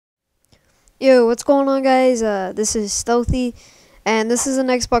Yo, what's going on, guys? This is Stealthy, and this is an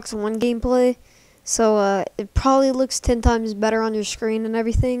Xbox One gameplay. So, it probably looks 10 times better on your screen and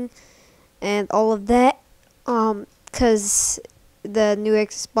everything, and all of that. 'Cause the new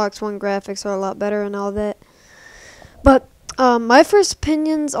Xbox One graphics are a lot better and all that. But, my first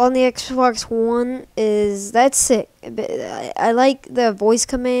opinions on the Xbox One is that's sick. I like the voice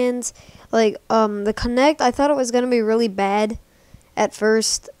commands. Like, the Connect, I thought it was gonna be really bad at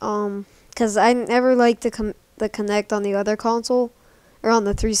first. Because I never liked the Connect on the other console, or on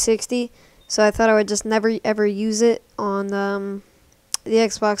the 360, so I thought I would just never ever use it on the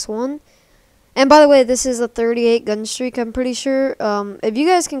Xbox One. And by the way, this is a 38 Gunstreak, I'm pretty sure. If you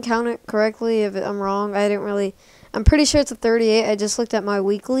guys can count it correctly, if I'm wrong, I'm pretty sure it's a 38. I just looked at my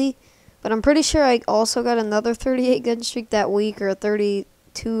weekly, but I'm pretty sure I also got another 38 Gunstreak that week, or a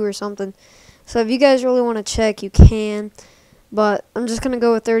 32 or something. So if you guys really want to check, you can. But I'm just going to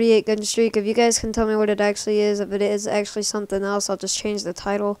go with 38 Gunstreak. If you guys can tell me what it actually is, if it is actually something else, I'll just change the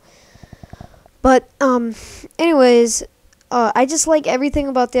title. But, anyways, I just like everything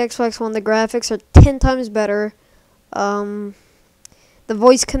about the Xbox One. The graphics are 10 times better. The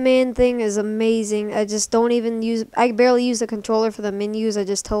voice command thing is amazing. I barely use the controller for the menus. I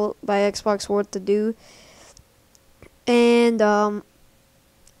just tell my Xbox what to do. And,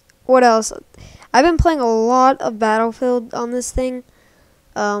 what else? I've been playing a lot of Battlefield on this thing.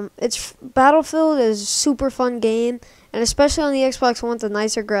 Battlefield is a super fun game, and especially on the Xbox One, the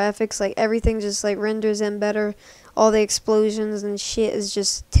nicer graphics, like everything just like renders in better. All the explosions and shit is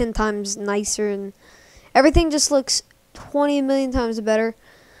just 10 times nicer, and everything just looks 20 million times better.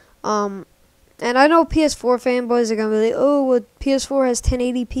 And I know PS4 fanboys are gonna be like, "Oh, well, PS4 has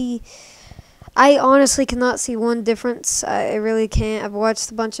 1080p." I honestly cannot see one difference. I really can't. I've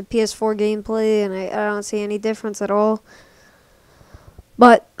watched a bunch of PS4 gameplay, and I don't see any difference at all.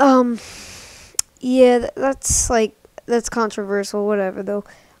 But, yeah, that's controversial, whatever, though.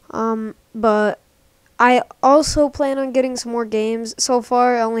 But I also plan on getting some more games. So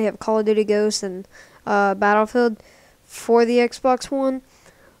far, I only have Call of Duty Ghosts and Battlefield for the Xbox One.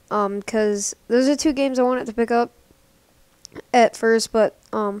 'Cause those are two games I wanted to pick up at first, but,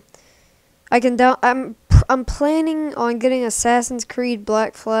 I'm planning on getting Assassin's Creed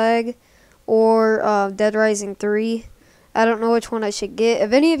Black Flag or Dead Rising 3. I don't know which one I should get.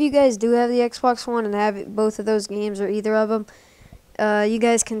 If any of you guys do have the Xbox One and have both of those games or either of them, you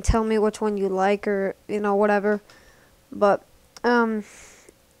guys can tell me which one you like, or whatever. But I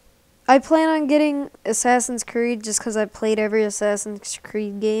plan on getting Assassin's Creed just because I played every Assassin's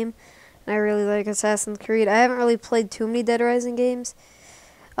Creed game, and I really like Assassin's Creed. I haven't really played too many Dead Rising games.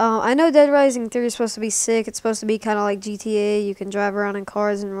 I know Dead Rising 3 is supposed to be sick. It's supposed to be kind of like GTA. You can drive around in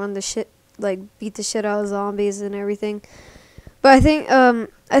cars and beat the shit out of zombies and everything. But I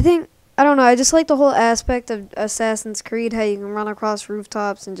don't know. I just like the whole aspect of Assassin's Creed, how you can run across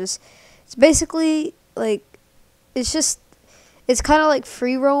rooftops and it's basically like, it's kind of like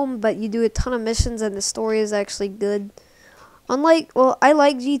free roam, but you do a ton of missions and the story is actually good. I like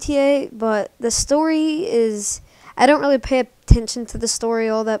GTA, but the story is, I don't really pay attention to the story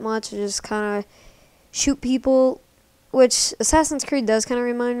all that much. I just kind of shoot people, which Assassin's Creed does kind of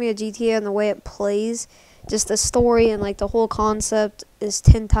remind me of GTA in the way it plays. Just the story and like the whole concept is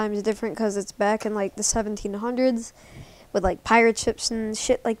 10 times different because it's back in like the 1700s with like pirate ships and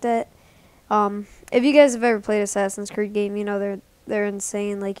shit like that. If you guys have ever played Assassin's Creed game, you know they're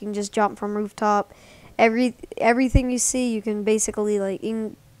insane. Like, you can just jump from rooftop. Everything you see, you can basically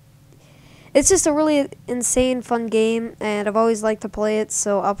it's just a really insane, fun game, and I've always liked to play it,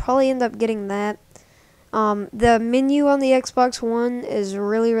 so I'll probably end up getting that. The menu on the Xbox One is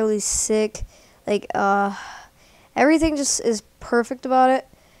really, really sick. Like, everything just is perfect about it.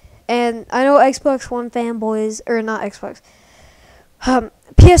 And I know Xbox One fanboys, or not Xbox,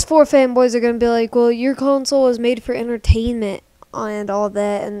 PS4 fanboys are going to be like, well, your console is made for entertainment and all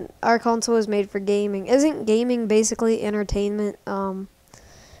that, and our console is made for gaming. Isn't gaming basically entertainment?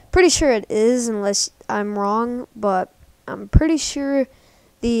 Pretty sure it is, unless I'm wrong, but I'm pretty sure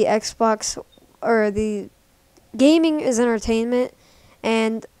the Xbox, or the gaming, is entertainment,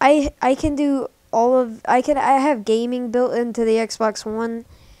 and I have gaming built into the Xbox One,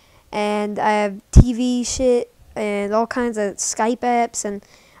 and I have TV shit and all kinds of Skype apps, and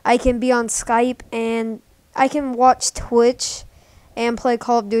I can be on Skype, and I can watch Twitch and play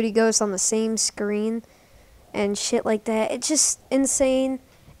Call of Duty Ghosts on the same screen and shit like that. It's just insane.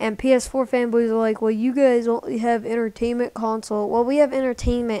 And PS4 fanboys are like, well, you guys only have entertainment console. Well, we have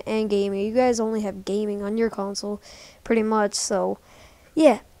entertainment and gaming. You guys only have gaming on your console, pretty much. So,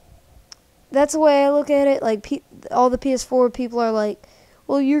 yeah. That's the way I look at it. Like, all the PS4 people are like,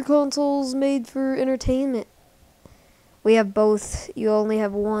 well, your console's made for entertainment. We have both. You only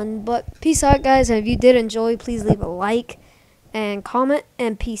have one. But peace out, guys. And if you did enjoy, please leave a like and comment.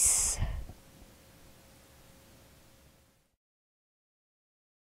 And peace.